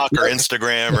TikTok or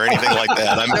Instagram or anything like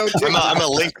that. I'm a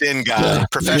LinkedIn guy,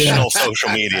 professional social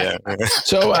media.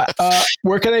 So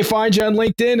where can they find you on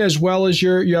LinkedIn, as well as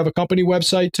you have a company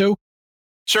website too?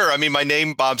 Sure. I mean, my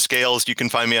name, Bob Scales. You can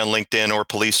find me on LinkedIn or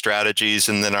Police Strategies.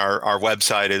 And then our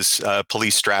website is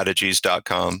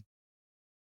policestrategies.com.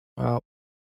 Well,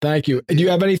 thank you. Do you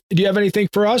have anything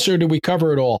for us, or did we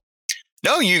cover it all?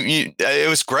 No, it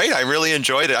was great. I really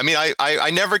enjoyed it. I mean,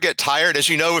 I never get tired, as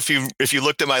you know, if you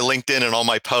looked at my LinkedIn and all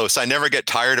my posts, I never get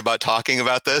tired about talking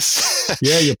about this.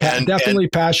 Yeah, you're definitely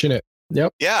passionate.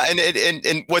 Yep. Yeah,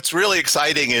 and what's really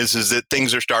exciting is that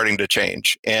things are starting to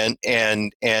change, and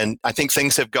I think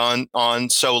things have gone on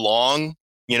so long,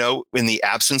 in the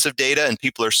absence of data, and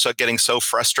people are getting so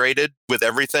frustrated with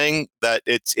everything that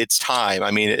it's time.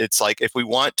 I mean, it's like, if we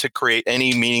want to create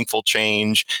any meaningful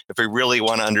change, if we really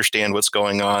want to understand what's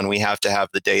going on, we have to have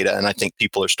the data. And I think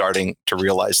people are starting to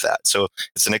realize that. So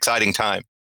it's an exciting time.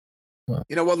 Well,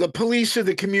 the police are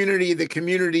the community of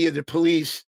the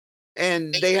police,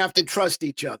 and they have to trust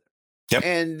each other. Yep.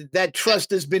 And that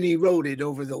trust has been eroded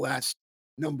over the last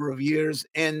number of years,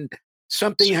 and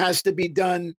something has to be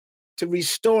done to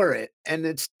restore it. And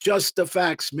it's just the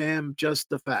facts, ma'am, just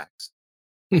the facts.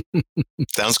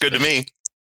 Sounds good to me.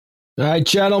 All right,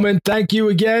 gentlemen, thank you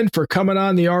again for coming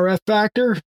on the RF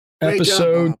Factor. Great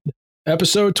job, Bob.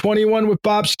 Episode 21 with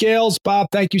Bob Scales. Bob,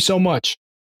 thank you so much.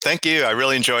 Thank you. I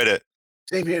really enjoyed it.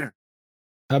 Same here.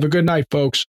 Have a good night,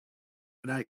 folks.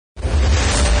 Good night.